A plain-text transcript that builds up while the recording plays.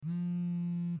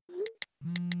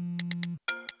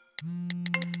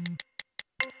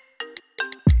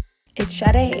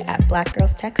Sade at Black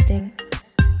Girls Texting.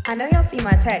 I know y'all see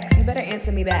my text. You better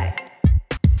answer me back.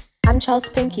 I'm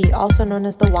Chels Pinky, also known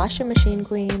as the Washing Machine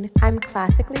Queen. I'm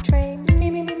classically trained.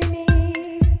 Me.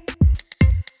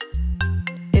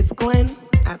 It's Glenn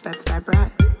at Bed-Stuy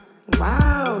Brat.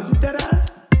 Wow, you dead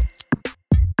ass.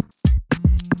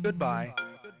 Goodbye.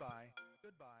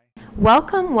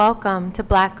 Welcome to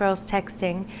Black Girls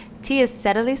Texting. Tea is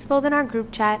steadily spilled in our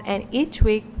group chat, and each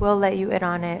week we'll let you in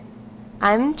on it.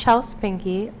 I'm Chels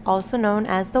Pinky, also known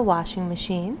as the Washing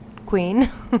Machine Queen.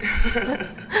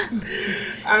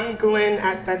 I'm Glenn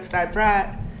at Bed-Stuy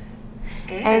Brat.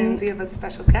 And we have a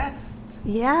special guest.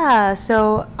 Yeah,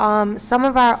 so some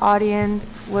of our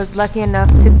audience was lucky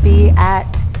enough to be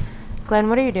at... Glenn,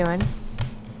 what are you doing?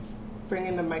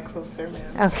 Bringing the mic closer,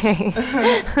 man. Okay.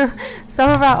 Some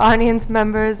of our audience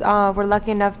members were lucky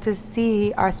enough to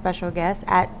see our special guest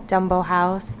at Dumbo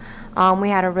House. We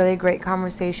had a really great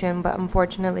conversation, but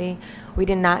unfortunately, we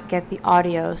did not get the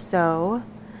audio. So,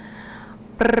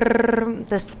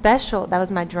 that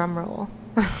was my drum roll.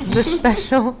 The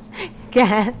special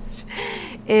guest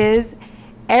is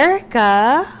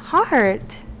Erica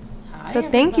Hart. Hi, so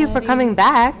thank you for coming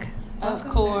back. Of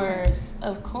course. I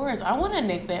want a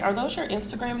nickname. Are those your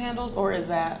Instagram handles, or is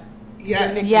that your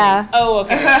nicknames? Yeah. Oh,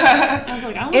 okay. I was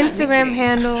like, I want Instagram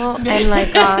handle and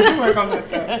like Work on that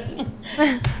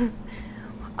though.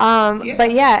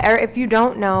 But yeah, if you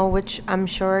don't know, which I'm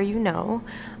sure you know,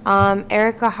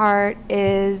 Erica Hart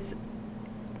is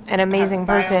an amazing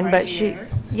person, but here.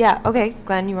 Okay,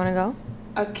 Glenn, you want to go?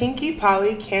 A kinky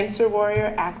poly cancer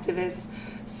warrior activist,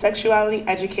 sexuality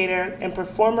educator, and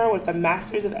performer with a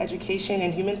Master's of Education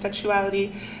in Human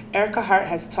Sexuality, Erica Hart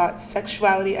has taught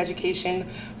sexuality education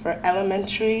for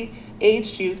elementary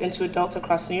aged youth and to adults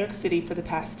across New York City for the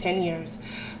past 10 years.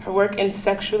 Her work in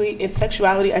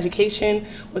sexuality education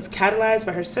was catalyzed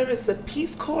by her service as a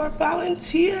Peace Corps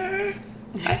volunteer,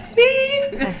 I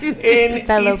think, in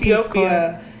Fellow Peace Corps.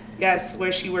 Ethiopia. Yes,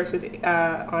 where she worked with,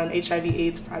 on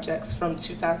HIV/AIDS projects from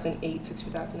 2008 to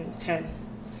 2010.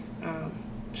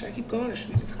 Should I keep going or should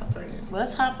we just hop right in?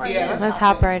 Let's hop right in. Let's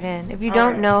hop right in. If you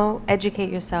don't know, educate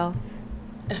yourself.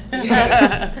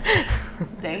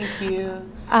 Thank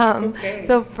you. Okay.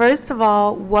 So first of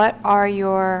all, what are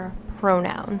your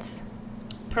pronouns?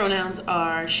 Pronouns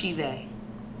are she, they.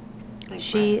 Thanks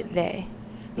for She, asking. they.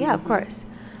 Yeah, of course.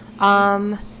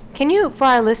 Can you, for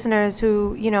our listeners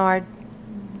who,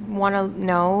 want to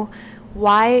know,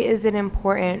 why is it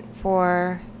important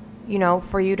for you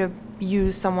to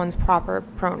use someone's proper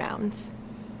pronouns?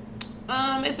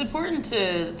 It's important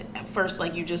to first,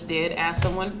 like you just did, ask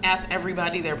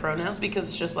everybody their pronouns, because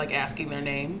it's just like asking their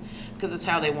name, because it's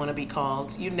how they want to be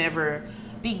called. You never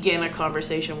begin a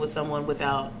conversation with someone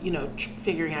without,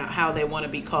 figuring out how they want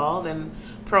to be called, and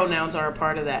pronouns are a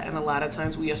part of that. And a lot of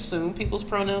times we assume people's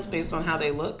pronouns based on how they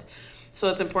look. So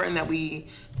it's important that we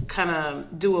kind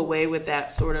of do away with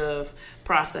that sort of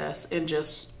process and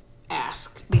just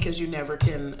ask, because you never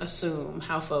can assume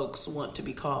how folks want to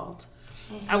be called.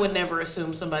 I would never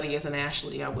assume somebody is an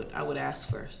Ashley. I would ask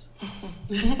first.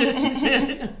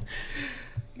 Yeah,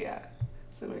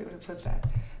 that's the way to put that.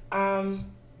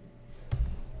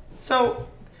 So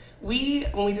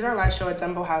when we did our live show at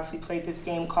Dumbo House, we played this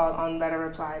game called On Better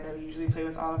Reply that we usually play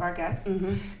with all of our guests.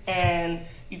 Mm-hmm. And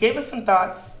you gave us some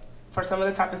thoughts for some of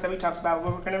the topics that we talked about.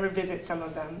 We're going to revisit some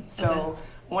of them. So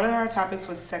one of our topics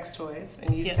was sex toys,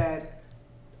 and you said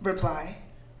reply.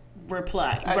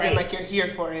 As in, like, you're here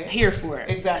for it. Here for it.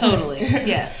 Exactly. Totally.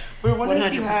 Yes. We were wondering 100%.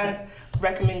 If you 100%. had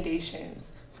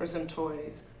recommendations for some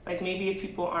toys. Like, maybe if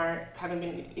people haven't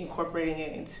been incorporating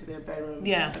it into their bedrooms,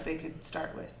 that they could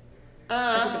start with.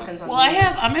 Depends on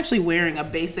I'm actually wearing a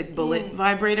basic bullet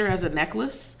vibrator as a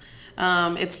necklace.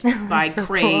 It's by so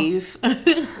Crave. Cool.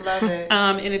 Love it.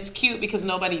 And it's cute because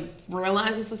nobody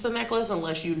realizes it's a necklace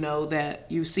unless you know that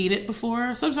you've seen it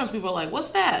before. Sometimes people are like,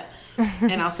 "What's that?"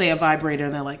 And I'll say a vibrator,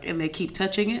 and they're like, and they keep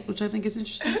touching it, which I think is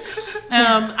interesting.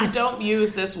 I don't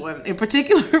use this one in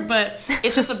particular, but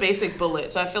it's just a basic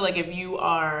bullet. So I feel like if you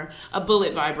are a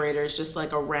bullet vibrator, it's just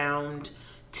like a round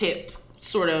tip,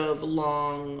 sort of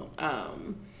long,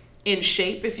 in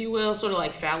shape, if you will, sort of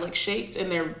like phallic shaped,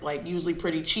 and they're like usually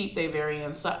pretty cheap. They vary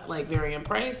in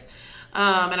price.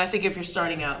 And I think if you're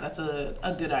starting out, that's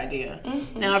a good idea.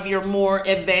 Mm-hmm. Now, if you're more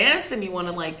advanced and you want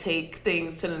to like take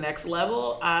things to the next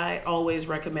level, I always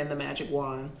recommend the Magic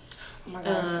Wand. Oh my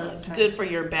God, so it's good for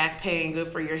your back pain, good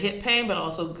for your hip pain, but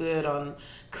also good on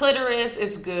clitoris.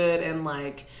 It's good and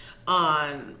like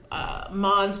on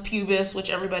mons pubis,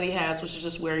 which everybody has, which is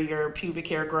just where your pubic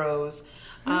hair grows.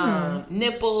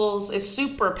 Nipples. It's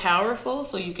super powerful,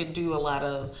 so you can do a lot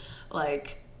of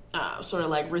like sort of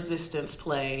like resistance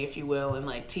play, if you will, and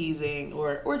like teasing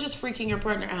or just freaking your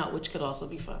partner out, which could also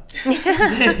be fun.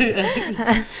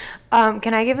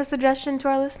 Can I give a suggestion to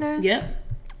our listeners? Yep.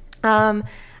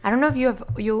 I don't know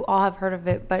if you all have heard of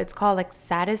it, but it's called like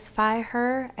Satisfy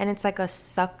Her, and it's like a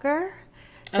sucker.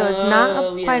 So it's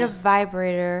not quite a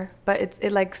vibrator, but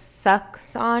it like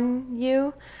sucks on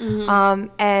you. Mm-hmm.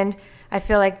 And I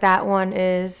feel like that one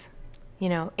is,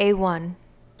 A1.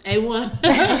 A1.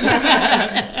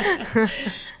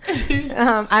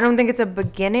 I don't think it's a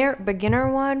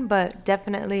beginner one, but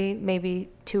definitely maybe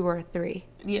 2 or 3.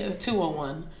 Yeah,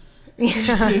 201.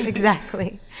 Yeah,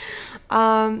 exactly.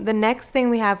 The next thing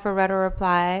we have for Read or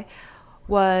Reply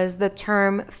was the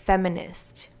term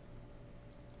feminist.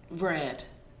 Read.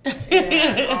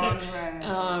 Yeah,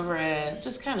 on Read. Read.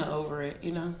 Just kind of over it,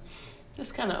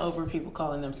 Just kind of over people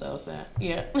calling themselves that.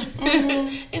 Yeah.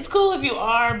 Mm-hmm. It's cool if you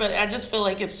are, but I just feel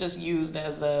like it's just used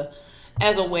as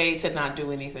a way to not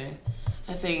do anything.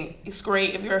 I think it's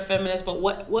great if you're a feminist, but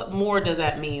what more does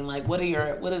that mean? Like, what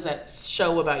does that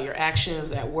show about your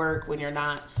actions at work when you're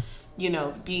not,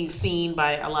 being seen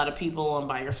by a lot of people and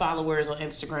by your followers on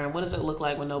Instagram? What does it look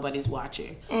like when nobody's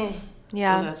watching?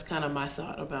 Yeah. So that's kind of my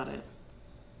thought about it.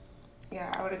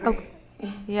 Yeah, I would agree. Okay.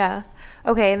 Yeah.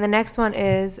 Okay, and the next one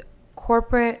is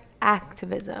corporate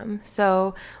activism.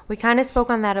 So we kind of spoke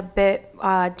on that a bit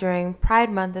during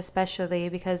Pride Month, especially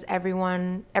because every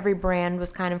brand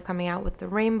was kind of coming out with the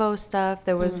rainbow stuff.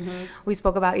 There was, we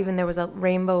spoke about even there was a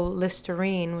rainbow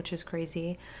Listerine, which is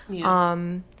crazy.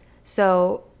 Yeah.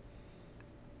 So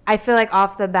I feel like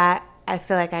off the bat, I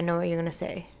feel like I know what you're going to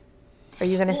say. Are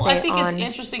you going to say I think it's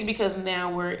interesting because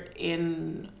now we're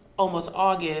in almost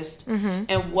August,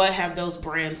 and what have those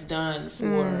brands done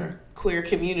for queer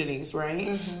communities,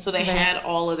 right? So they had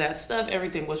all of that stuff.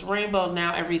 Everything was rainbow.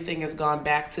 Now everything has gone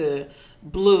back to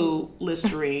blue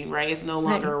Listerine, right? It's no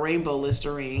longer a rainbow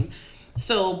Listerine.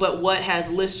 So, but what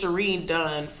has Listerine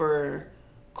done for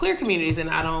queer communities? And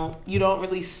you don't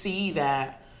really see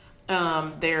that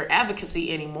their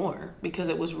advocacy anymore, because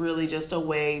it was really just a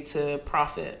way to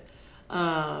profit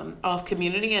off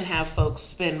community and have folks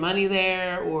spend money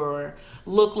there or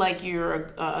look like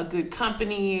you're a good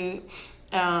company,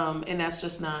 and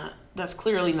that's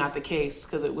clearly not the case,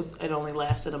 because it only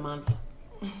lasted a month.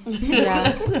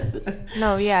 Yeah.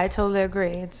 No, yeah, I totally agree.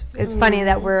 It's funny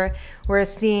that we're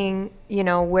seeing,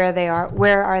 where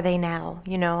are they now,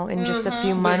 in just a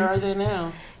few months. Where are they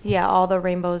now? Yeah, all the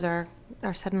rainbows are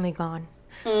suddenly gone.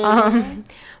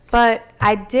 But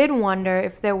I did wonder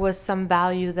if there was some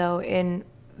value, though, in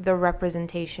the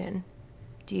representation.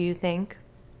 Do you think?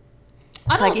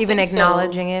 I don't even think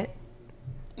acknowledging so. it?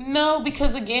 No,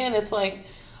 because again, it's like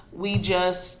we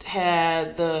just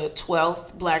had the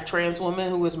 12th Black trans woman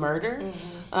who was murdered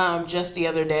just the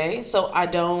other day. So I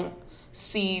don't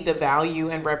see the value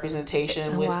and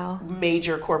representation with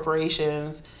major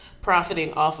corporations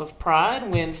profiting off of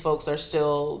Pride when folks are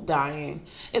still dying.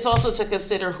 It's also to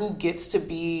consider who gets to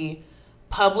be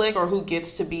public or who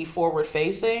gets to be forward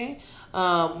facing,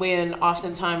 when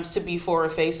oftentimes to be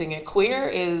forward facing and queer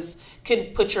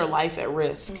can put your life at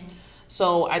risk.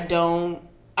 So I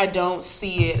don't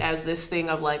see it as this thing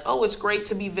of like, oh, it's great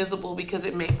to be visible because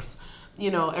it makes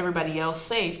everybody else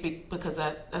safe, because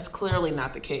that's clearly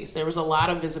not the case. There was a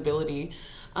lot of visibility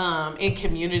in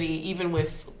community, even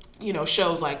with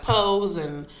shows like Pose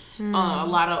and a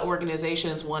lot of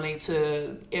organizations wanting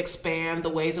to expand the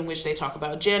ways in which they talk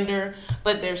about gender,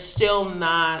 but there's still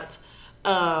not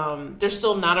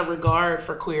a regard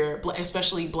for queer,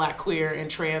 especially Black queer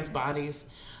and trans bodies.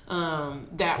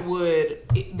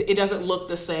 It doesn't look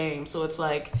the same. So it's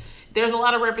like there's a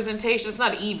lot of representation. It's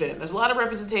not even. There's a lot of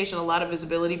representation, a lot of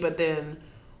visibility, but then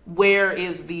where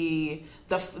is the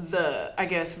I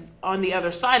guess on the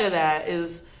other side of that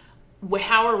is,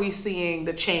 how are we seeing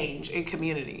the change in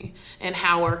community, and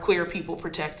how are queer people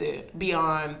protected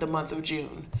beyond the month of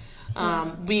June,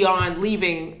 beyond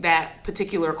leaving that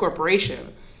particular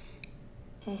corporation?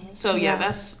 So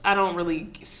I don't really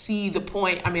see the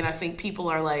point. I mean, I think people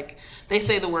are like, they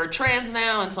say the word trans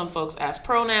now, and some folks ask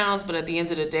pronouns, but at the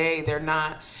end of the day, they're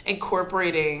not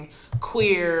incorporating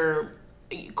queer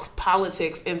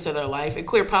politics into their life. And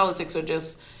queer politics are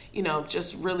just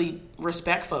really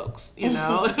respect folks, and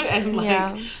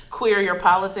queer your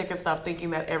politic and stop thinking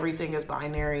that everything is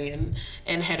binary and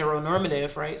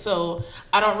heteronormative, right? So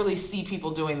I don't really see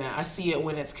people doing that. I see it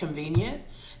when it's convenient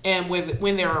and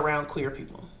when they're around queer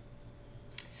people.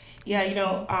 Yeah,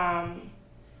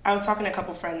 I was talking to a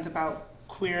couple friends about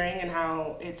queering and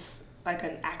how it's like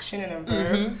an action and a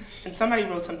verb. And somebody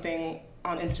wrote something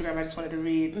on Instagram I just wanted to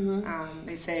read.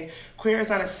 They say, queer is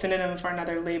not a synonym for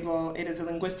another label. It is a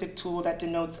linguistic tool that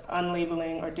denotes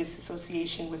unlabeling or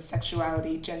disassociation with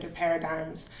sexuality, gender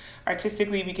paradigms.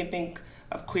 Artistically, we can think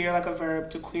of queer like a verb.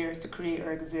 To queer is to create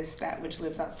or exist that which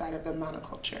lives outside of the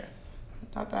monoculture.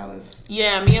 I thought that was...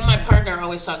 Yeah, me and my partner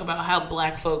always talk about how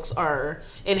Black folks are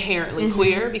inherently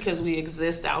queer because we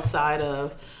exist outside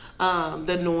of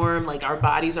the norm, like our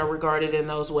bodies are regarded in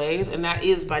those ways, and that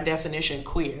is by definition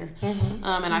queer.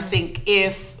 And I think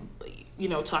if,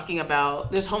 talking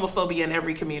about, there's homophobia in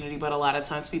every community, but a lot of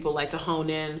times people like to hone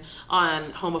in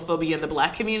on homophobia in the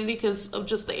Black community because of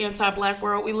just the anti-Black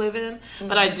world we live in.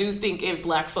 But I do think if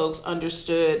Black folks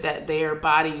understood that their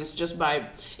bodies, just by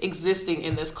existing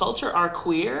in this culture, are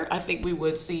queer, I think we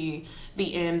would see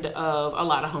the end of a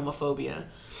lot of homophobia.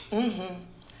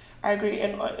 I agree.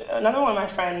 And another one of my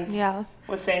friends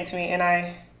was saying to me, and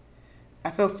I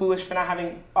feel foolish for not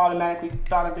having automatically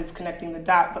thought of this connecting the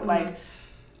dot, but like,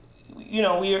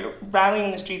 we're rallying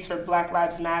in the streets for Black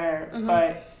Lives Matter,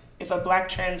 but if a Black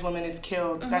trans woman is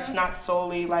killed, that's not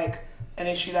solely like an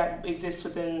issue that exists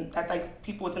within, that like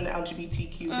people within the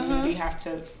LGBTQ community have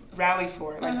to rally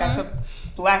for. Like that's a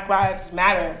Black Lives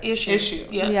Matter issue.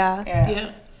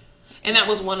 Yeah. And that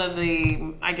was one of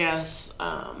the, I guess,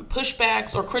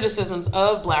 pushbacks or criticisms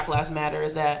of Black Lives Matter,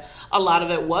 is that a lot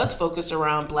of it was focused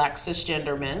around Black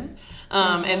cisgender men.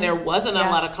 And there wasn't a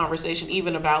lot of conversation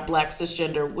even about Black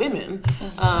cisgender women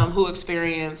who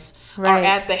experience, are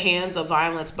at the hands of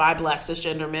violence by Black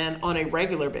cisgender men on a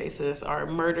regular basis, are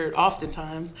murdered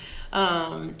oftentimes,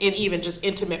 in even just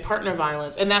intimate partner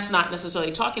violence. And that's not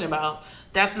necessarily talking about,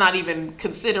 that's not even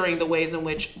considering the ways in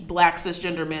which Black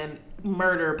cisgender men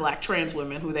murder Black trans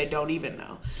women who they don't even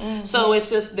know. So it's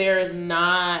just, there is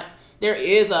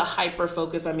a hyper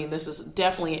focus. I mean, this is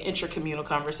definitely an intercommunal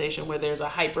conversation where there's a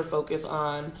hyper focus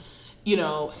on,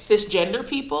 cisgender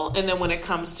people. And then when it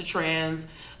comes to trans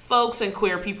folks and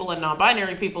queer people and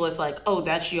non-binary people, it's like, oh,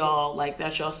 that's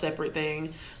y'all separate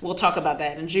thing. We'll talk about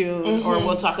that in June, or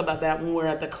we'll talk about that when we're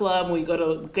at the club, when we go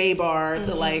to a gay bar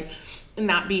to like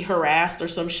not be harassed or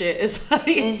some shit. It's like,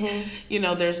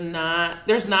 there's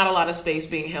not a lot of space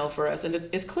being held for us, and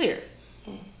it's clear.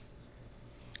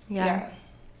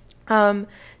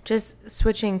 Just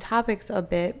switching topics a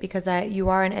bit, because you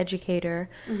are an educator.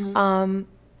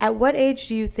 At what age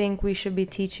do you think we should be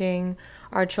teaching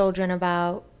our children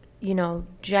about,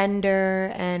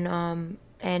 gender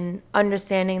and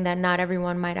understanding that not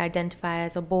everyone might identify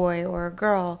as a boy or a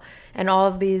girl, and all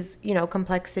of these,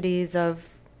 complexities of,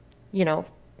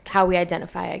 how we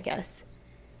identify, I guess?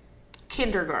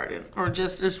 Kindergarten, or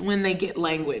just when they get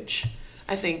language,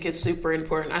 I think it's super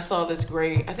important. I saw this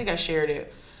great, I think I shared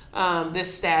it,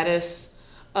 this status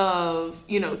of,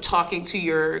 talking to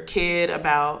your kid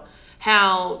about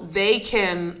how they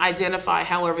can identify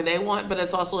however they want, but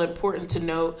it's also important to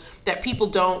note that people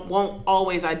won't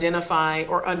always identify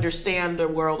or understand the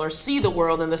world or see the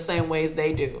world in the same ways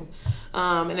they do.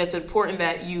 And it's important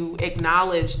that you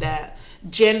acknowledge that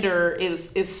gender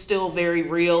is still very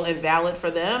real and valid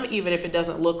for them, even if it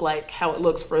doesn't look like how it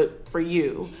looks for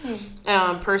you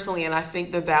personally. And I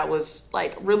think that was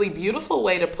like really beautiful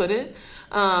way to put it,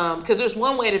 because there's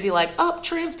one way to be like,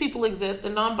 trans people exist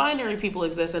and non-binary people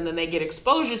exist, and then they get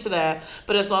exposure to that,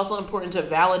 but it's also important to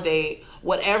validate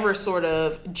whatever sort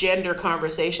of gender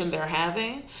conversation they're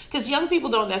having, because young people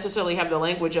don't necessarily have the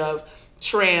language of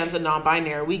trans and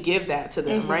non-binary. We give that to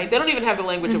them, right? They don't even have the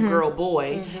language of girl,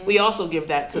 boy. We also give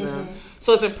that to them.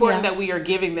 So it's important that we are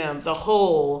giving them the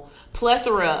whole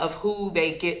plethora of who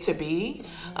they get to be,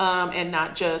 and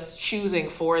not just choosing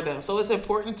for them. So it's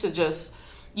important to just,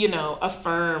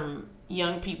 affirm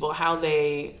young people how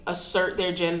they assert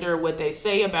their gender, what they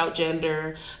say about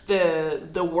gender.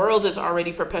 The world is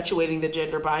already perpetuating the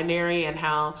gender binary and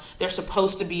how they're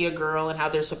supposed to be a girl and how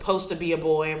they're supposed to be a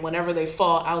boy, and whenever they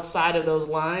fall outside of those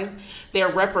lines,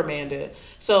 they're reprimanded.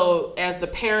 So as the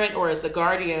parent or as the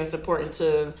guardian, it's important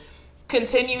to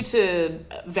continue to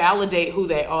validate who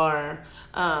they are,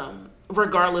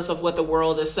 regardless of what the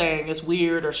world is saying is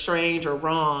weird or strange or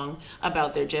wrong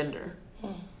about their gender.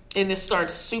 And this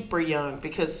starts super young,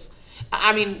 because,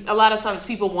 I mean, a lot of times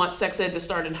people want sex ed to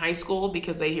start in high school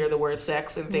because they hear the word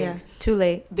sex and think too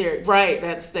late. They're right.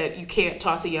 That you can't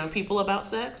talk to young people about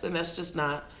sex, and that's just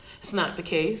it's not the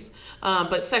case.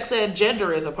 But sex ed,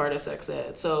 gender is a part of sex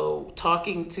ed. So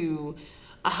talking to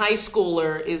a high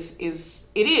schooler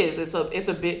it's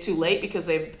a bit too late, because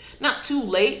they've not too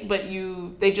late, but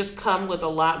they just come with a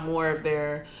lot more of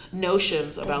their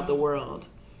notions about the world.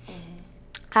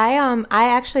 I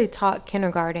actually taught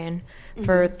kindergarten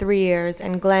for 3 years,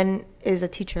 and Glenn is a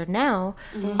teacher now.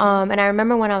 And I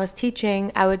remember when I was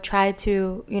teaching, I would try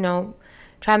to,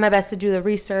 try my best to do the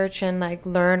research and like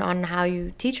learn on how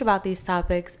you teach about these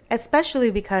topics, especially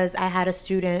because I had a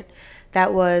student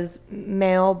that was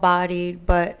male bodied,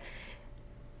 but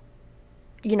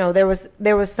there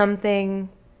was something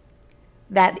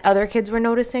that other kids were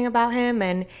noticing about him,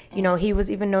 and he was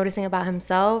even noticing about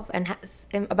himself and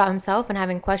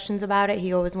having questions about it.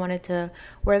 He always wanted to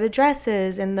wear the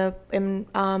dresses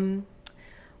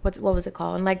what was it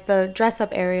called, in like the dress up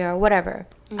area or whatever.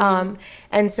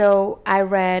 And so I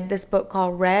read this book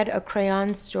called Red, A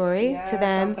Crayon Story to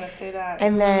them. I was gonna say that.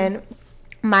 And then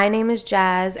My Name is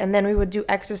Jazz, and then we would do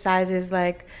exercises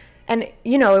like, and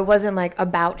it wasn't like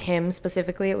about him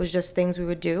specifically, it was just things we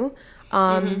would do.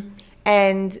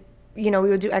 And, we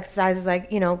would do exercises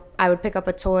like, I would pick up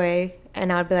a toy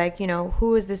and I would be like,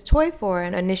 who is this toy for?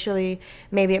 And initially,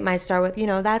 maybe it might start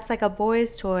with, that's like a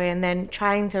boy's toy, and then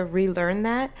trying to relearn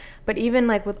that. But even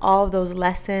like with all of those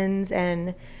lessons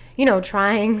and,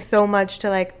 trying so much to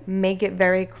like make it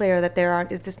very clear that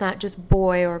it's just not just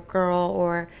boy or girl,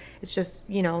 or it's just,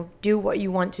 do what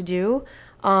you want to do.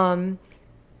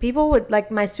 People would,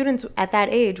 like, my students at that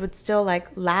age would still like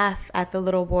laugh at the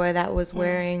little boy that was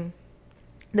wearing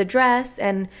the dress,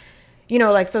 and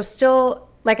so still,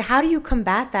 like, how do you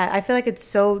combat that? I feel like it's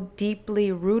so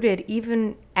deeply rooted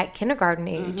even at kindergarten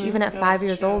age, even at 5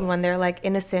 years old, when they're like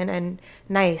innocent and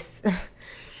nice.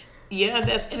 Yeah,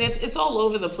 it's all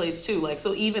over the place too. Like,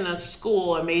 so even a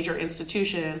school, a major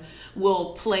institution,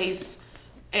 will place,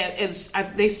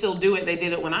 they still do it. They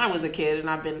did it when I was a kid, and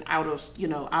I've been out of,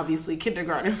 obviously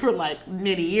kindergarten for like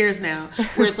many years now,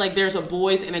 where it's like there's a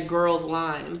boys and a girls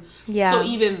line. Yeah. So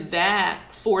even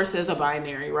that forces a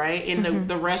binary, right? In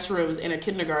the restrooms in a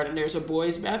kindergarten, there's a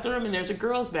boys' bathroom and there's a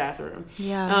girls' bathroom.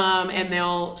 Yeah. And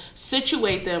they'll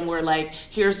situate them where like,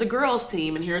 here's the girls'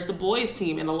 team and here's the boys'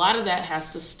 team. And a lot of that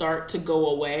has to start to go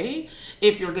away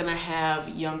if you're going to have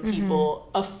young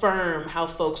people affirm how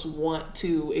folks want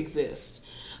to exist.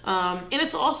 And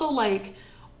it's also like,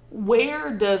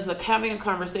 where does having a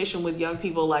conversation with young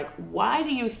people, like, why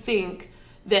do you think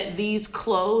that these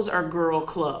clothes are girl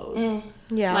clothes?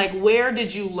 Yeah. Like, where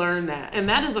did you learn that? And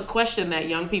that is a question that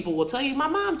young people will tell you, my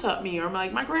mom taught me, or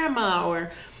like my grandma, or,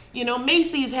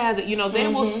 Macy's has it. They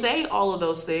will say all of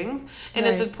those things. And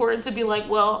it's important to be like,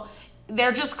 well,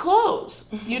 they're just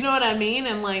clothes. You know what I mean?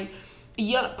 And like,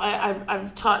 yep,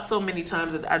 I've taught so many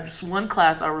times that just one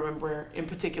class I remember in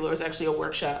particular was actually a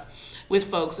workshop with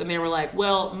folks, and they were like,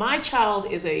 well, my child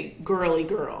is a girly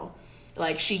girl.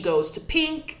 Like, she goes to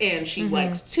pink and she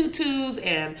likes tutus,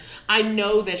 and I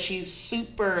know that she's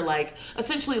super, like,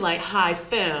 essentially like high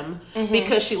femme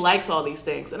because she likes all these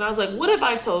things. And I was like, what if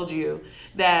I told you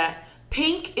that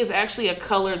pink is actually a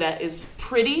color that is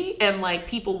pretty and like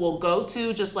people will go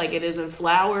to, just like it is in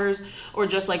flowers, or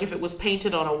just like if it was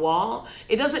painted on a wall.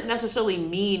 It doesn't necessarily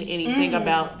mean anything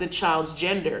about the child's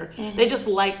gender. They just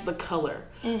like the color.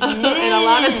 And a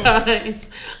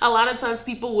lot of times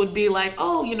people would be like,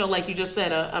 oh, like you just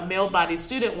said, a male-bodied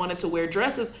student wanted to wear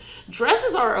dresses.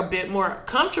 Dresses are a bit more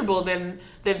comfortable than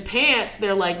pants.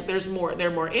 They're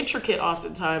more intricate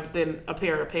oftentimes than a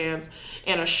pair of pants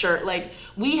and a shirt. Like,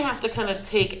 we have to kind of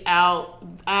take out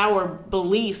our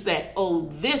beliefs that, oh,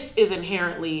 this is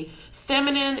inherently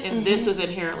feminine and this is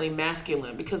inherently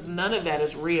masculine, because none of that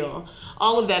is real.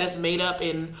 All of that is made up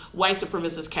in white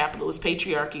supremacist capitalist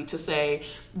patriarchy to say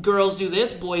girls do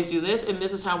this, boys do this, and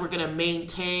this is how we're going to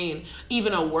maintain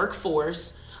even a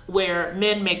workforce where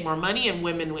men make more money and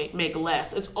women make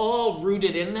less. It's all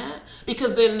rooted in that,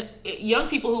 because then young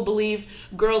people who believe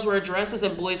girls wear dresses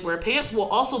and boys wear pants will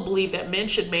also believe that men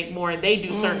should make more and they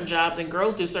do certain jobs and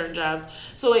girls do certain jobs.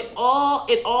 So it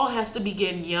all has to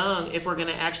begin young if we're going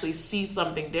to actually see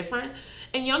something different.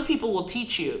 And young people will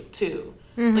teach you too.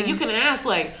 Like, you can ask,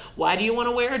 like, why do you want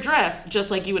to wear a dress? Just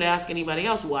like you would ask anybody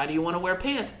else, why do you want to wear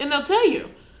pants? And they'll tell you.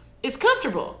 It's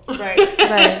comfortable. Right.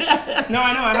 No,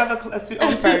 I know. I have a student.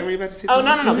 Oh, I'm sorry. Were you about to say something?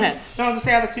 No. Go ahead. No, I was going to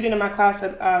say I have a student in my class,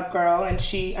 a girl, and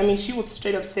she would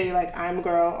straight up say, like, I'm a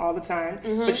girl all the time,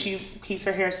 but she keeps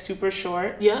her hair super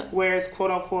short, wears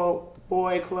quote unquote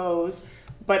boy clothes.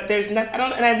 But there's not,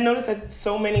 and I've noticed that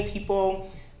so many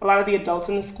people, a lot of the adults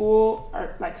in the school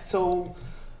are like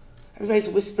everybody's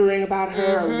whispering about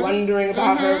her or wondering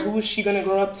about her, who is she going to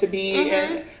grow up to be,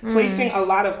 and placing a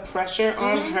lot of pressure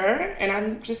on her. And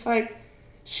I'm just like,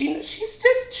 she's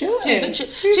just chilling.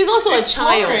 She's also a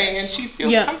child. And she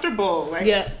feels comfortable. Like,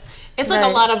 it's like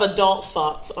a lot of adult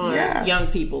thoughts on young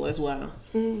people as well.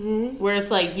 Where it's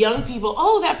like young people,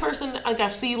 oh, that person, like I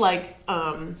see like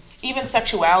even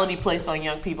sexuality placed on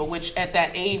young people, which at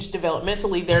that age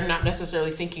developmentally they're not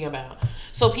necessarily thinking about.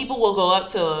 So people will go up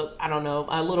to, I don't know,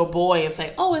 a little boy and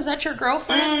say, oh, is that your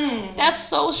girlfriend? That's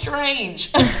so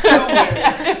strange. So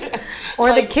weird. Or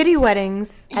like, the kiddie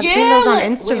weddings. I've seen those on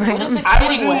Instagram. Wait, what is a I was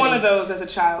kiddie in wedding? one of those as a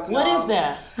child. What y'all. is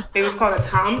that? It was called a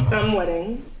Tom Thumb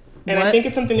wedding. And What? I think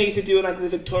it's something they used to do in like the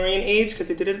Victorian age, because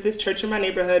they did it at this church in my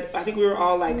neighborhood. I think we were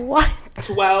all like What?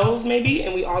 12 maybe,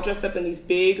 and we all dressed up in these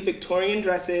big Victorian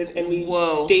dresses, and we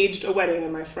Whoa. staged a wedding,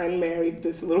 and my friend married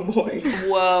this little boy.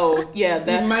 Whoa. Yeah, He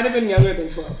that's might have been younger than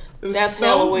 12. It was That's so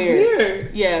hella weird.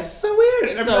 Yes. Yes. So weird.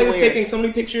 And So everybody was weird. taking so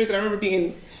many pictures, and I remember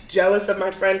being jealous of my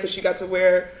friend because she got to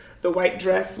wear the white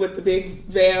dress with the big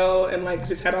veil and like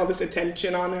just had all this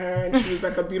attention on her, and she was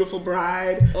like a beautiful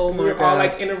bride. Oh And my we were all God.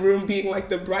 like in a room being like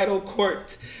the bridal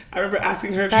court. I remember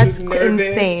asking her if That's she was nervous.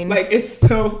 insane. Like, it's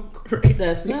so great.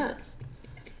 That's nuts.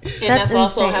 And That's that's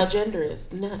also insane. how gender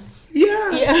is. Nuts. Yeah.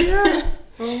 Yeah.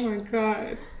 Oh my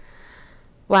God.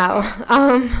 Wow.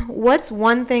 What's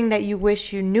one thing that you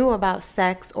wish you knew about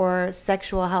sex or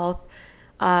sexual health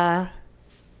at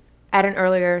an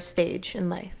earlier stage in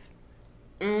life?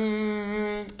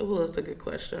 Oh, that's a good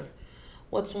question.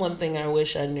 What's one thing I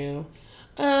wish I knew?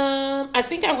 I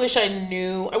think I wish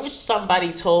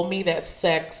somebody told me that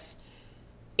sex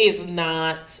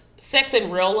in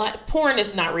real life, porn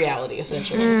is not reality,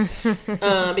 essentially.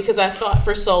 Because I thought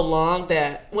for so long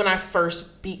that when I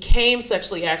first became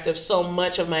sexually active, so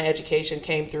much of my education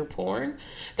came through porn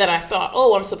that I thought,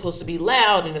 oh, I'm supposed to be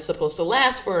loud and it's supposed to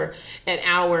last for an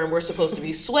hour and we're supposed to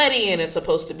be sweaty and it's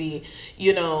supposed to be,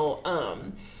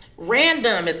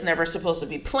 random. It's never supposed to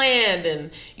be planned and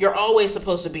you're always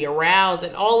supposed to be aroused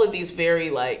and all of these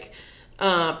very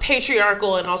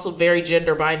patriarchal and also very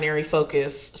gender binary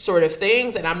focused sort of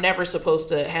things. And I'm never supposed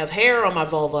to have hair on my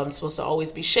vulva. I'm supposed to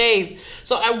always be shaved.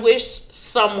 So I wish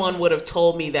someone would have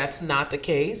told me that's not the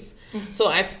case. So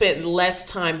I spent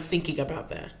less time thinking about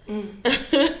that.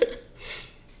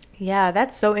 Yeah,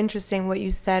 that's so interesting what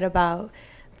you said about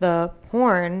the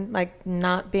porn, like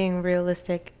not being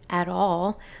realistic at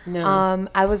all. No.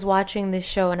 I was watching this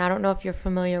show, and I don't know if you're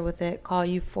familiar with it, called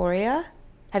Euphoria.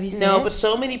 Have you seen it? No, but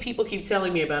so many people keep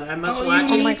telling me about it. I must Oh, watch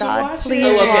you it. Oh my need to God, watch please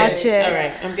it. watch it. All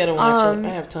right, I'm gonna watch it. I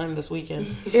have time this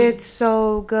weekend. It's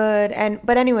so good.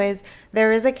 But anyways,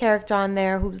 there is a character on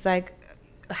there who's like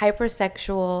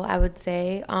hypersexual, I would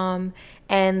say. And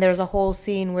there's a whole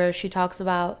scene where she talks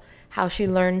about how she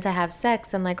learned to have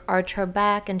sex and like arch her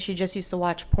back, and she just used to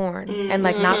watch porn and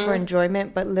like not for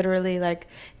enjoyment, but literally like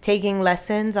taking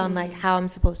lessons on like how I'm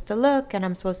supposed to look and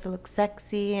I'm supposed to look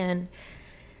sexy, and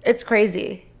it's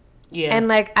crazy. Yeah. And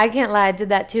like I can't lie, I did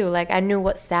that too. Like I knew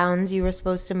what sounds you were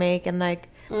supposed to make, and like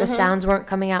the sounds weren't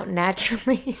coming out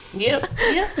naturally. Yep.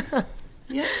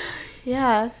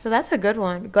 Yeah, so that's a good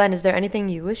one. Glenn, is there anything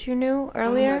you wish you knew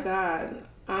earlier? Oh my God.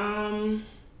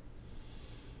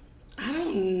 I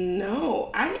don't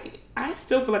know. I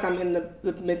still feel like I'm in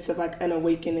the midst of like an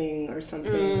awakening or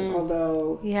something.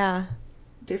 Although Yeah.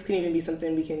 this can even be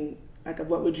something we can like.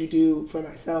 What would you do for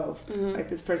myself? Like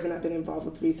this person I've been involved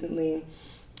with recently,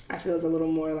 I feel is a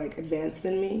little more like advanced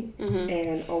than me,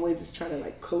 and always is trying to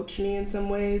like coach me in some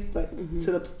ways, but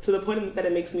to the point that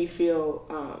it makes me feel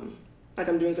like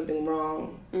I'm doing something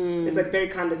wrong. It's like very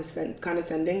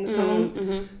condescending, the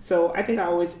tone. So I think I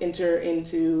always enter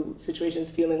into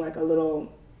situations feeling like a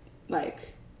little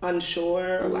like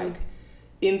unsure or like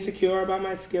insecure about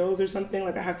my skills or something.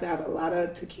 Like I have to have a lot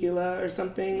of tequila or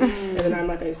something, and then I'm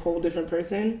like a whole different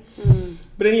person.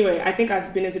 But anyway, I think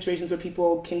I've been in situations where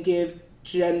people can give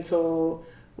gentle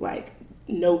like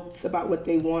notes about what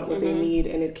they want, what they need,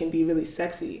 and it can be really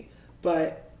sexy.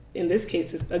 But in this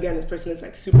case, this person is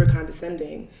like super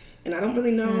condescending, and I don't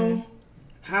really know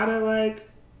how to like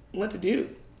what to do.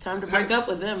 Time to break up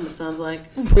with them, it sounds like.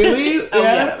 Really? Oh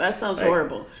yeah, that sounds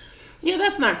horrible. Yeah,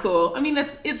 that's not cool. I mean,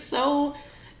 it's so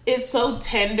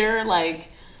tender, like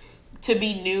to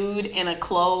be nude in a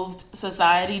clothed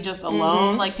society just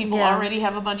alone. Like people already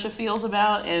have a bunch of feels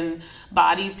about and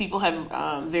bodies. People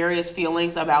have various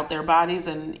feelings about their bodies,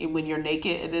 and when you're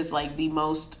naked, it is like the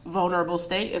most vulnerable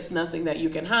state. It's nothing that you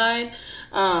can hide.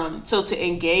 So to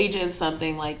engage in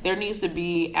something, like there needs to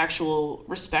be actual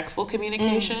respectful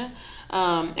communication.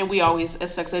 And we always,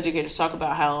 as sex educators, talk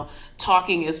about how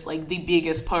talking is like the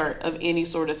biggest part of any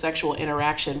sort of sexual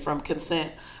interaction, from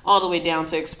consent all the way down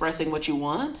to expressing what you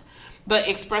want. But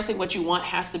expressing what you want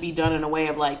has to be done in a way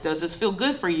of like, does this feel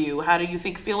good for you? How do you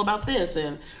feel about this?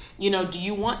 And, do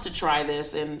you want to try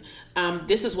this? And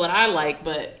this is what I like,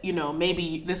 but,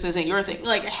 maybe this isn't your thing.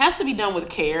 Like, it has to be done with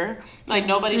care. Like,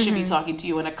 nobody should be talking to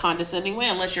you in a condescending way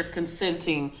unless you're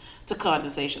consenting to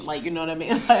condensation. Like, you know what I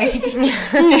mean?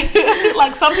 Like,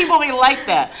 like some people may like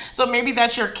that. So maybe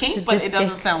that's your kink, but it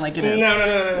doesn't sound like it is.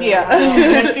 No. Yeah.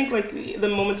 And I think, like, the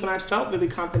moments when I felt really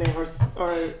confident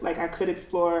or like, I could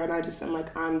explore and I just am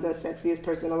like, I'm the sexiest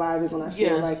person alive is when I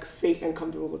feel, like, safe and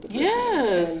comfortable with the person.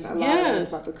 Yes. And a lot of that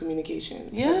is about the communication.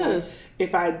 Yes. Like,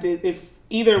 if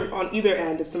on either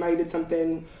end, if somebody did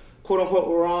something quote unquote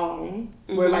wrong,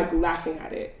 we're like laughing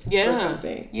at it or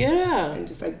something. Yeah. And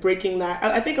just like breaking that.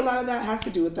 I think a lot of that has to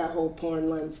do with that whole porn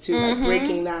lens too. Like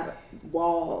breaking that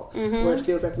wall where it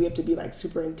feels like we have to be like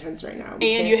super intense right now.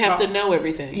 And you have to know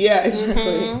everything. Yeah,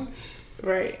 exactly.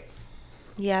 Right.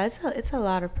 Yeah, it's a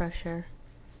lot of pressure.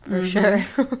 For sure.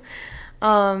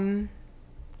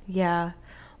 Yeah.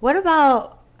 What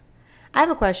about, I have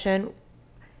a question.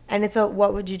 And it's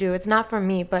what would you do? It's not for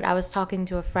me, but I was talking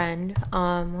to a friend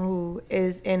who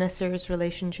is in a serious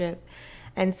relationship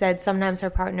and said sometimes her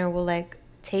partner will like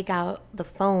take out the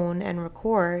phone and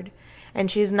record.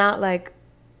 And she's not like,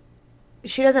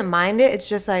 she doesn't mind it. It's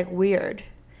just like weird.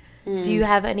 Do you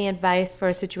have any advice for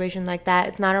a situation like that?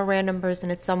 It's not a random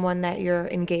person. It's someone that you're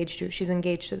engaged to. She's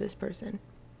engaged to this person.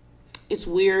 It's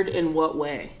weird in what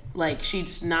way? Like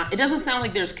she's not, it doesn't sound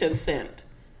like there's consent.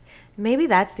 Maybe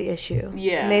that's the issue.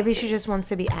 Yeah. Maybe she just wants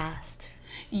to be asked.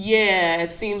 Yeah,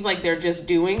 it seems like they're just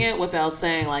doing it without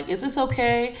saying, like, is this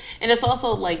okay? And it's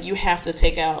also like you have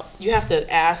to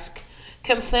ask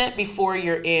consent before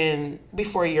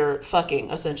you're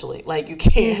fucking, essentially. Like, you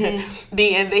can't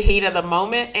be in the heat of the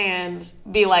moment and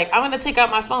be like, I'm going to take out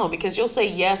my phone, because you'll say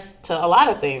yes to a lot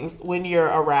of things when you're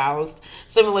aroused,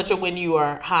 similar to when you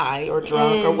are high or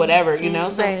drunk or whatever,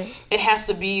 So it has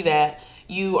to be that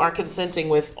you are consenting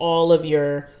with all of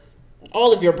your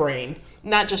brain,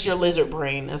 not just your lizard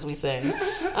brain, as we say.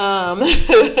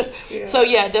 So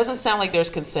yeah, it doesn't sound like there's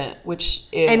consent,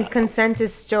 and consent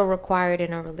is still required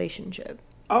in a relationship.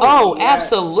 Oh, yes.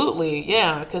 Absolutely.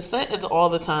 Yeah. Consent is all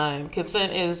the time.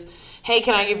 Consent is, hey,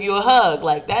 can I give you a hug?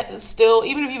 Like, that is still,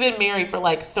 even if you've been married for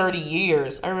like 30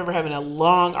 years, I remember having a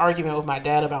long argument with my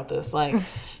dad about this. Like,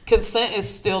 consent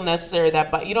is still necessary.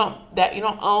 But you don't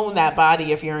own that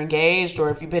body if you're engaged or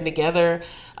if you've been together,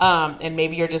 and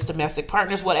maybe you're just domestic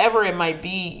partners, whatever it might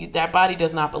be. That body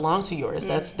does not belong to yours.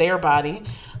 That's their body.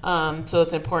 So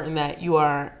it's important that you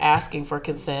are asking for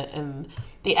consent, and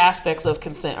the aspects of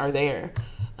consent are there,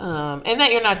 and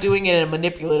that you're not doing it in a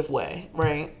manipulative way,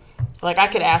 right? Like, I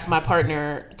could ask my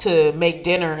partner to make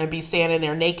dinner and be standing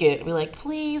there naked and be like,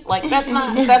 please, like, that's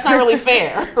not really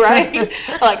fair, right?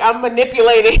 Like, I'm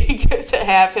manipulating to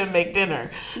have him make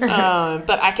dinner.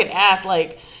 But I could ask,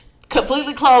 like,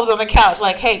 completely clothed on the couch,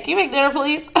 like, hey, can you make dinner,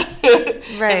 please? Right.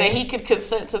 And then he could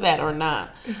consent to that or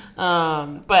not.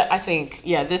 But I think,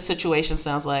 this situation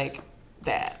sounds like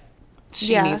that.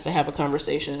 She needs to have a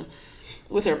conversation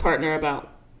with her partner about,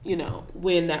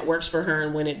 when that works for her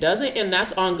and when it doesn't. And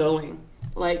that's ongoing.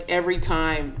 Like, every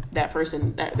time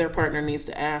their partner needs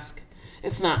to ask.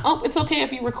 It's not, it's okay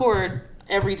if you record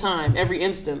every time, every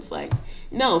instance. Like,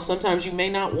 no, sometimes you may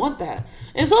not want that.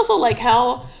 It's also like,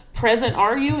 how present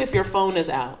are you if your phone is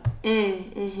out?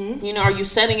 Are you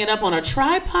setting it up on a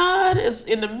tripod? Is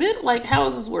in the mid? Like, how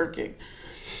is this working?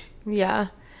 Yeah.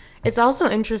 It's also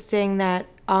interesting that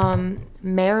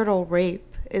marital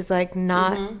rape is like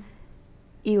not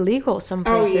illegal some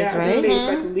places, right?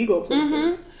 It's like legal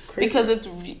places. It's crazy. Because it's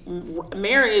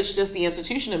marriage, just the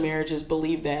institution of marriage is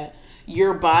believed that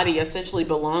your body essentially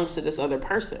belongs to this other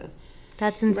person.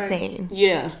 That's insane. Right.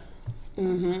 Yeah.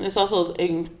 It's also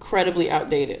incredibly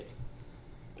outdated.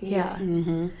 Yeah.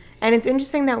 And it's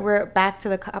interesting that we're back to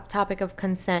the topic of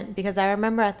consent, because I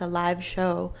remember at the live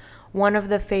show, one of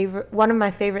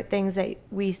my favorite things that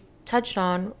we touched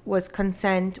on was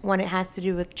consent when it has to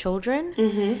do with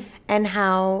children, and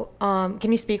how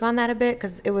can you speak on that a bit?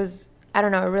 Because it was, I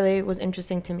don't know, it really was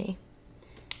interesting to me.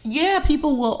 Yeah,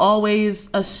 people will always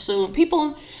assume,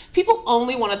 people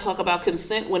only want to talk about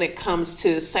consent when it comes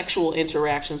to sexual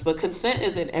interactions, but consent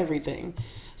isn't everything.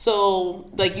 So,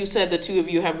 like you said, the two of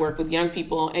you have worked with young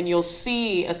people, and you'll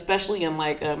see, especially in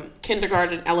like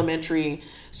kindergarten, elementary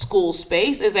school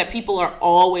space, is that people are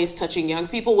always touching young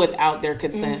people without their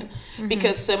consent.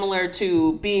 Because similar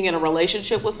to being in a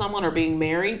relationship with someone or being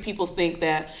married, people think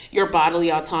that your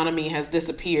bodily autonomy has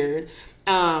disappeared.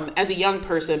 As a young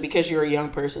person, because you're a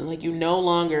young person, like you no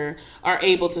longer are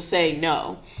able to say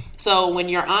no. So when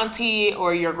your auntie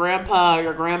or your grandpa or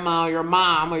your grandma or your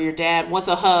mom or your dad wants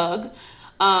a hug,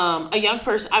 a young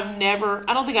person, I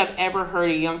don't think I've ever heard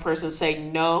a young person say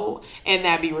no and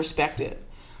that be respected.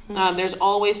 There's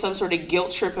always some sort of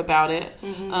guilt trip about it.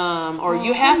 Or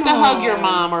you have to hug your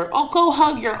mom, or go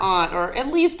hug your aunt, or at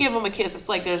least give them a kiss. It's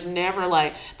like there's never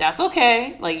like, that's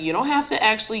okay. Like you don't have to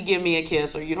actually give me a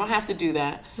kiss, or you don't have to do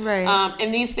that. Right.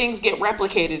 And these things get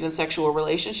replicated in sexual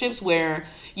relationships where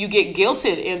you get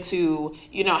guilted into,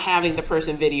 having the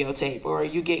person videotape, or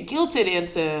you get guilted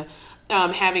into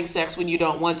having sex when you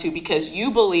don't want to because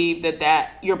you believe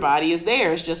that your body is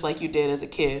theirs, just like you did as a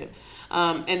kid.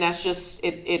 And that's just,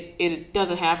 it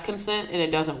doesn't have consent and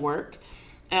it doesn't work.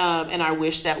 And I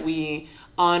wish that we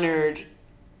honored,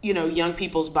 young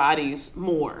people's bodies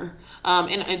more,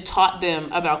 and taught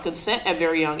them about consent at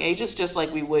very young ages, just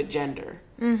like we would gender.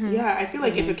 Yeah, I feel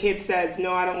like if a kid says,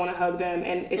 no, I don't want to hug them,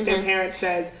 and if their parent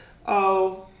says,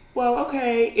 oh, well,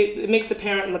 okay, it makes the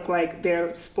parent look like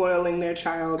they're spoiling their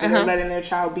child, or they're letting their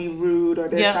child be rude, or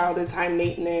their child is high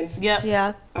maintenance.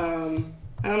 Yeah.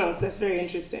 I don't know, so that's very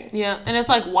interesting. Yeah, and it's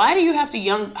like, why do you have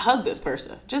to hug this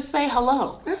person? Just say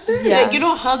hello. That's it. Yeah. Like, you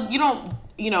don't hug, you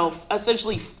don't,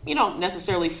 essentially, you don't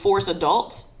necessarily force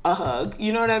adults a hug.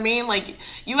 You know what I mean? Like,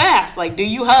 you ask, like, do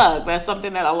you hug? That's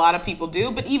something that a lot of people do.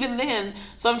 But even then,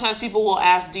 sometimes people will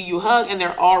ask, do you hug? And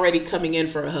they're already coming in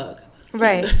for a hug.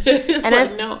 Right. It's And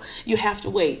like, no, you have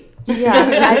to wait. Yeah,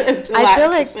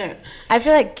 I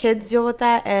feel like kids deal with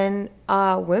that, and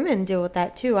women deal with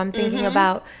that too. I'm thinking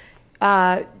about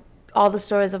all the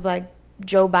stories of like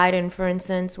Joe Biden, for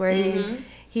instance, where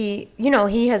he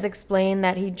has explained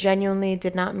that he genuinely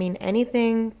did not mean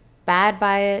anything bad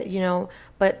by it,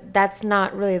 but that's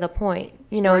not really the point.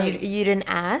 You didn't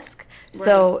ask. Right.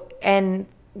 So, and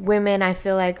women, I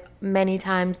feel like many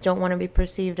times don't want to be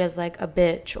perceived as like a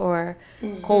bitch or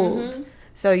cold.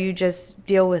 So you just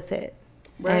deal with it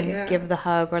and give the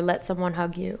hug or let someone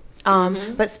hug you.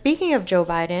 But speaking of Joe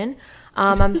Biden,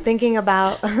 I'm thinking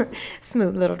about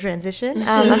smooth little transition.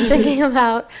 I'm thinking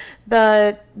about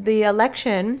the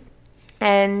election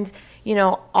and,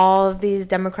 all of these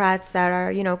Democrats that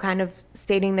are, kind of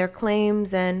stating their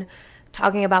claims and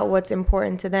talking about what's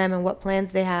important to them and what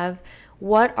plans they have.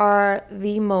 What are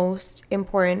the most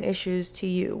important issues to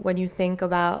you when you think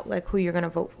about like who you're going to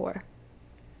vote for?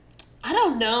 I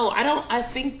don't know. I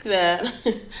think that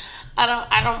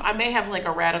I may have like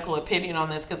a radical opinion on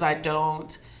this because I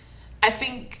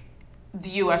think the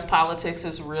U.S. politics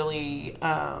is really,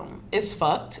 is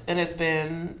fucked, and it's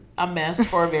been a mess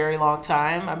for a very long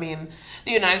time. I mean,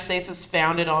 the United States is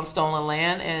founded on stolen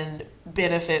land and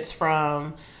benefits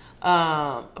from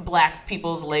black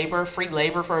people's labor, free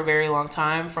labor for a very long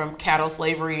time, from chattel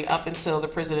slavery up until the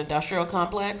prison industrial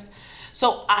complex.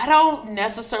 So I don't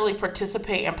necessarily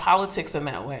participate in politics in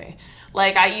that way.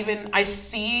 Like I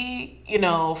see,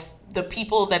 the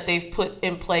people that they've put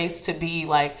in place to be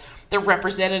like the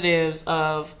representatives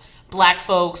of black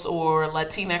folks or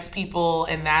Latinx people,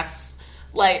 and that's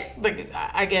like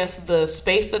I guess the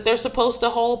space that they're supposed to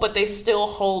hold, but they still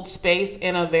hold space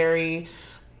in a very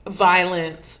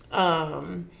violent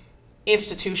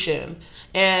institution.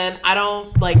 And I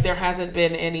don't there hasn't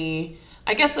been any,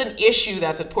 I guess an issue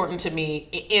that's important to me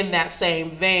in that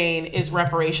same vein is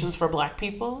reparations for black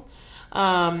people.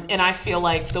 And I feel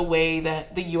like the way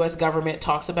that the U.S. government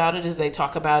talks about it is they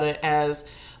talk about it as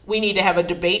we need to have a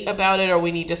debate about it, or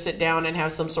we need to sit down and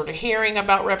have some sort of hearing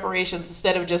about reparations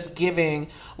instead of just giving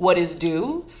what is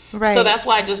due. Right. So that's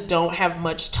why I just don't have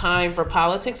much time for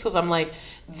politics, because I'm like,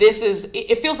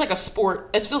 it feels like a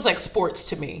sport. It feels like sports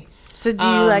to me. So do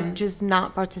you just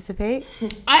not participate?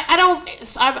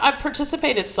 I've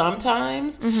participated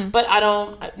sometimes, but I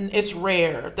don't, it's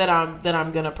rare that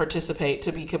I'm going to participate,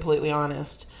 to be completely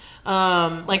honest.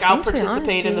 I'll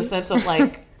participate in the sense of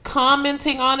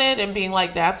commenting on it and being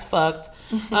like, that's fucked.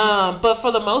 But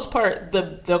for the most part,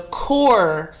 the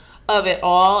core of it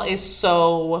all is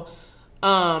so,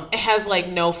 it has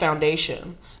no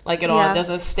foundation. It all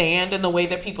doesn't stand in the way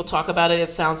that people talk about it. It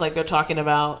sounds like they're talking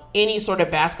about any sort of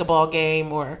basketball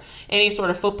game or any sort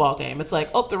of football game. It's like,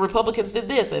 oh, the Republicans did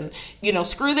this and,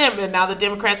 screw them. And now the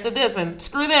Democrats did this and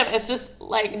screw them. It's just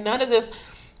none of this.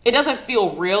 it doesn't feel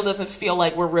real, doesn't feel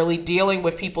like we're really dealing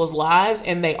with people's lives,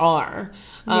 and they are.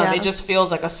 It just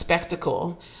feels like a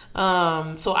spectacle.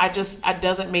 So it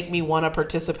doesn't make me want to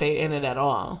participate in it at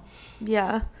all.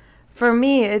 Yeah. For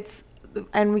me, it's,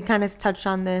 and we kind of touched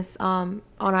on this on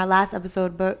our last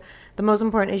episode, but the most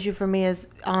important issue for me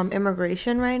is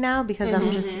immigration right now, because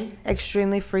I'm just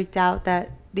extremely freaked out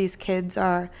that these kids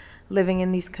are living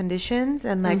in these conditions,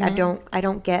 and like I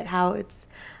don't get how it's,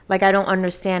 like, I don't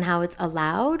understand how it's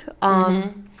allowed.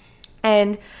 But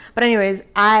anyways,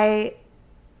 I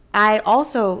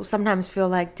also sometimes feel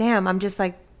like, damn, I'm just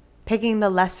like picking the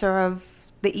lesser of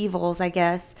the evils, I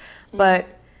guess. But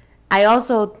I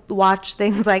also watch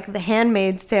things like The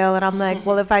Handmaid's Tale, and I'm like,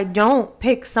 well, if I don't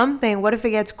pick something, what if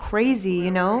it gets crazy,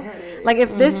 you know? Like,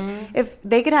 if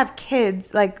they could have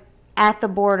kids, like, at the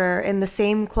border in the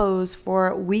same clothes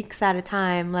for weeks at a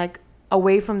time, like,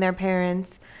 away from their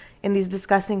parents in these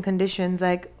disgusting conditions,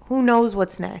 like, who knows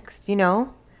what's next, you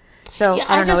know? So, yeah,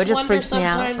 I don't know, it just freaks me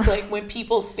out. Sometimes, like, when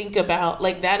people think about,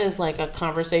 like, that is, like, a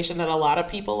conversation that a lot of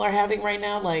people are having right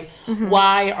now. Like,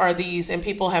 why are these, and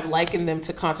people have likened them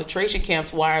to concentration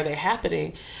camps, why are they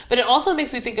happening? But it also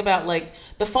makes me think about, like,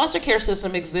 the foster care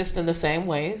system exists in the same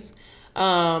ways.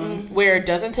 Where it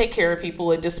doesn't take care of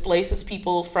people, it displaces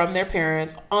people from their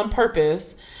parents on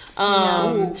purpose.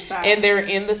 And they're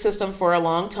in the system for a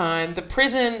long time. The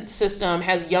prison system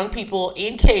has young people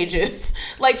in cages.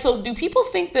 Like, so do people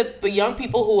think that the young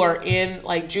people who are in,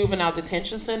 like, juvenile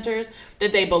detention centers,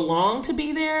 that they belong to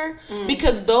be there?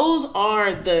 Because those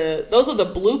are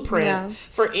the blueprint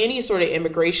for any sort of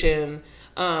immigration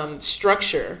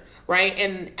structure. Right.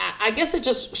 And I guess it's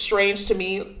just strange to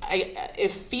me.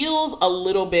 It feels a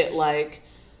little bit like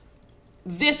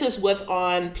this is what's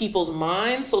on people's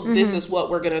minds. So this is what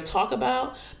we're going to talk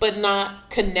about, but not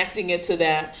connecting it to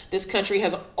that. This country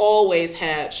has always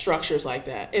had structures like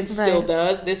that and still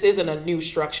does. This isn't a new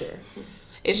structure.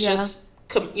 It's just,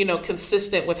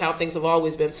 consistent with how things have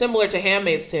always been. Similar to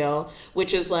Handmaid's Tale,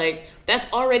 which is like,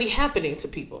 that's already happening to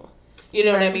people. You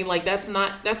know what I mean? Like, that's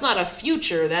not a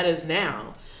future. That is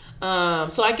now.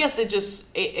 So I guess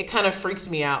it kind of freaks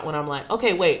me out when I'm like,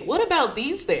 okay, wait, what about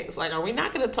these things? Like, are we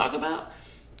not going to talk about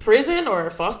prison or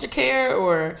foster care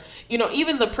or,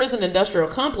 even the prison industrial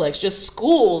complex, just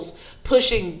schools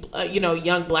pushing,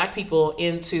 young Black people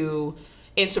into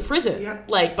prison,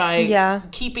 like by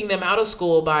keeping them out of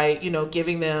school, by,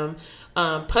 giving them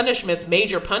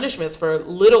major punishments for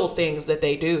little things that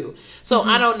they do. So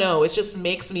I don't know. It just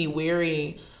makes me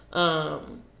weary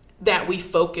that we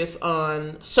focus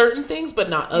on certain things but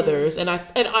not others. And I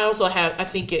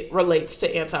think it relates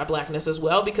to anti-Blackness as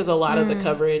well, because a lot of the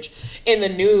coverage in the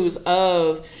news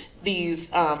of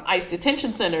these ICE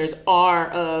detention centers are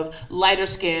of lighter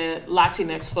skinned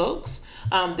Latinx folks.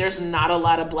 There's not a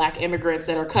lot of Black immigrants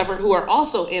that are covered who are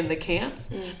also in the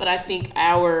camps. But I think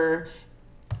our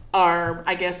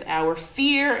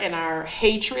fear and our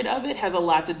hatred of it has a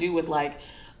lot to do with, like,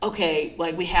 okay,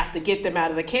 like, we have to get them out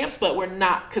of the camps, but we're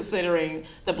not considering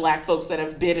the Black folks that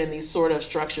have been in these sort of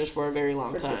structures for a very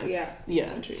long time.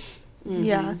 Centuries.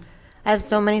 Yeah. I have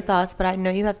so many thoughts, but I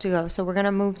know you have to go, so we're going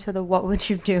to move to the what would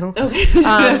you do.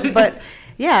 Okay. But,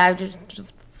 yeah,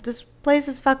 this place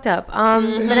is fucked up.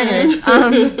 But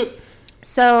anyways,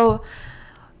 so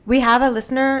we have a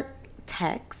listener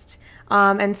text.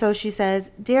 And so she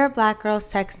says, "Dear Black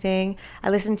Girls Texting,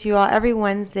 I listen to you all every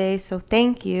Wednesday, so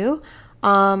thank you.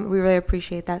 We really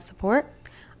appreciate that support."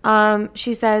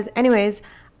 She says, anyways,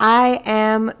 "I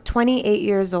am 28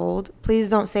 years old. Please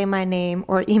don't say my name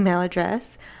or email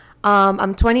address.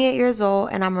 I'm 28 years old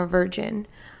and I'm a virgin.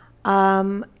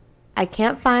 I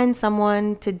can't find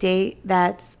someone to date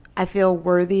that's I feel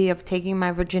worthy of taking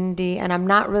my virginity, and I'm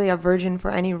not really a virgin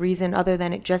for any reason other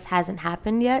than it just hasn't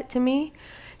happened yet to me.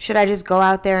 Should I just go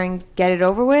out there and get it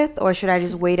over with, or should I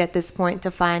just wait at this point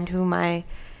to find who my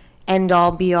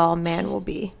end-all, be-all man will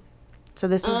be?" So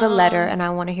this was the letter, and I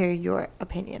want to hear your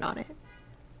opinion on it.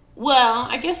 Well,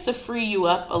 I guess to free you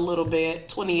up a little bit,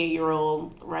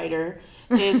 28-year-old writer,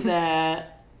 is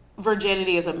that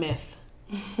virginity is a myth.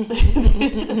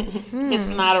 It's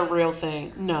not a real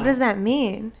thing. No. What does that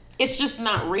mean? It's just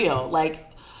not real.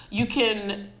 Like, you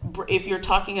can, if you're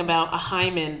talking about a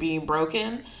hymen being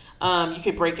broken, you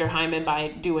could break your hymen by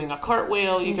doing a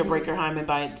cartwheel. You could break your hymen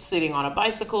by sitting on a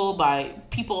bicycle, by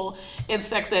people in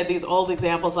sex ed, these old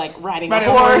examples like riding a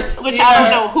horse, which I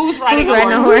don't know who's riding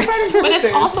a horse. But it's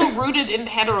also rooted in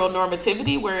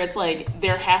heteronormativity, where it's like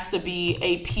there has to be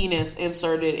a penis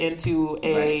inserted into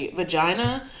a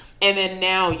vagina, and then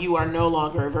now you are no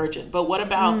longer a virgin. But what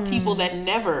about people that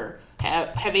never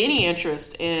have any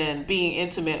interest in being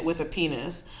intimate with a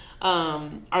penis,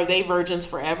 are they virgins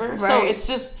forever? Right. So it's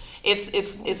just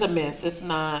it's a myth. It's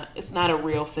not a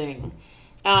real thing.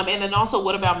 And then also,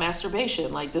 what about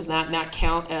masturbation? Like, does that not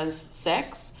count as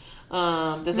sex?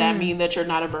 Does that mean that you're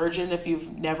not a virgin if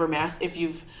you've never if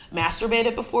you've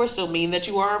masturbated before? So mean that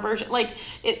you are a virgin? Like,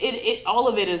 it all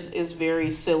of it is very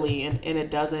silly, and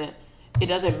it doesn't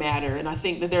matter. And I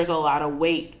think that there's a lot of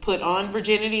weight put on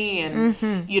virginity, and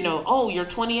oh, you're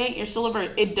 28, you're still a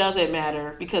virgin. It doesn't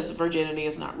matter, because virginity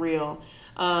is not real.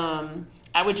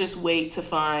 I would just wait to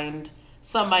find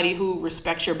somebody who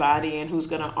respects your body and who's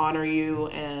going to honor you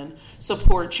and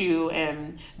support you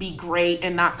and be great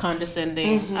and not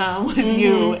condescending with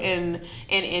you in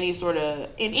any sort of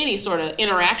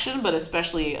interaction, but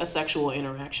especially a sexual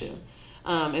interaction,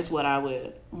 is what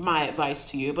my advice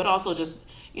to you. But also just,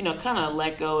 kind of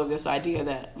let go of this idea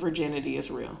that virginity is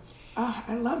real. Oh,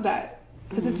 I love that.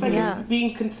 Because it's like it's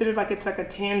being considered like it's like a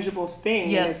tangible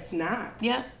thing, and it's not.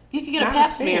 Yeah. You could get a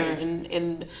pap smear,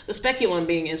 and the speculum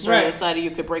being inserted inside of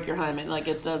you could break your hymen. Like,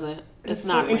 it doesn't. It's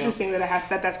not so interesting that it has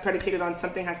that's predicated on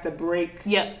something has to break.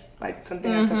 Yep. Like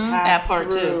something has to pass that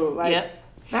part through. Too. Like,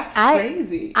 that's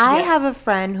crazy. I have a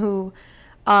friend who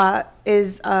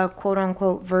is a quote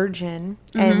unquote virgin,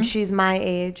 and she's my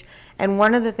age. And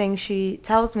one of the things she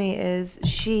tells me is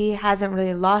she hasn't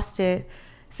really lost it,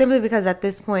 simply because at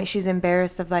this point she's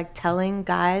embarrassed of like telling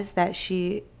guys that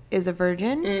she is a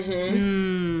virgin.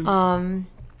 And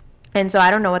so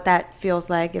I don't know what that feels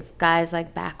like, if guys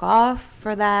like back off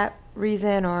for that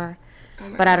reason, or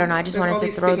but I don't know. I just wanted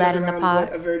to throw that in the pot.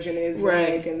 What a virgin is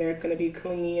like, and they're gonna be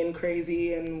clingy and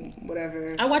crazy and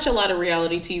whatever. I watch a lot of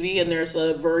reality TV, and there's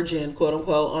a virgin, quote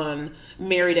unquote, on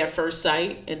Married at First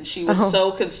Sight, and she was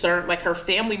so concerned. Like, her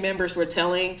family members were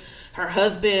telling her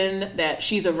husband that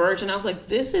she's a virgin. I was like,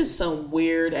 this is some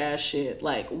weird ass shit.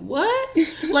 Like, what?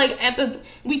 Like,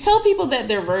 we tell people that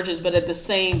they're virgins, but at the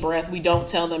same breath, we don't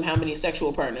tell them how many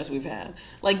sexual partners we've had.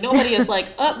 Like, nobody is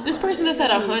like, this person has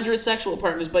had 100 sexual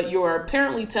partners, but you're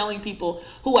apparently telling people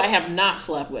who I have not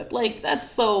slept with. Like, that's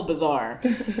so bizarre.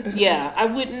 Yeah, I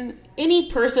wouldn't. Any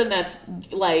person that's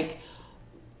like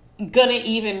gonna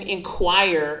even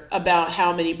inquire about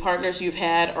how many partners you've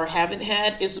had or haven't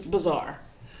had is bizarre.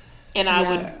 And I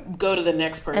would go to the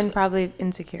next person. And probably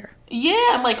insecure.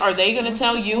 Yeah, I'm like, are they going to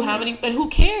tell you how many? And who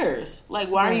cares? Like,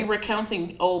 why are you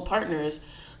recounting old partners?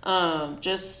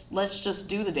 Let's just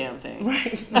do the damn thing.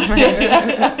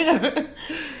 Right.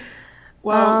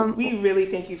 Well, we really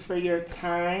thank you for your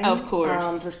time. Of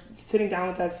course. For sitting down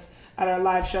with us at our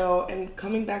live show and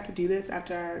coming back to do this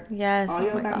after our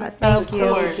audio got messed up. Of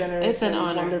course. It's an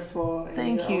honor. Wonderful. And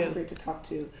Thank you're you. always great to talk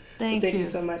to. Thank you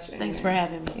so much. Thanks for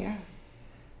having me. Yeah.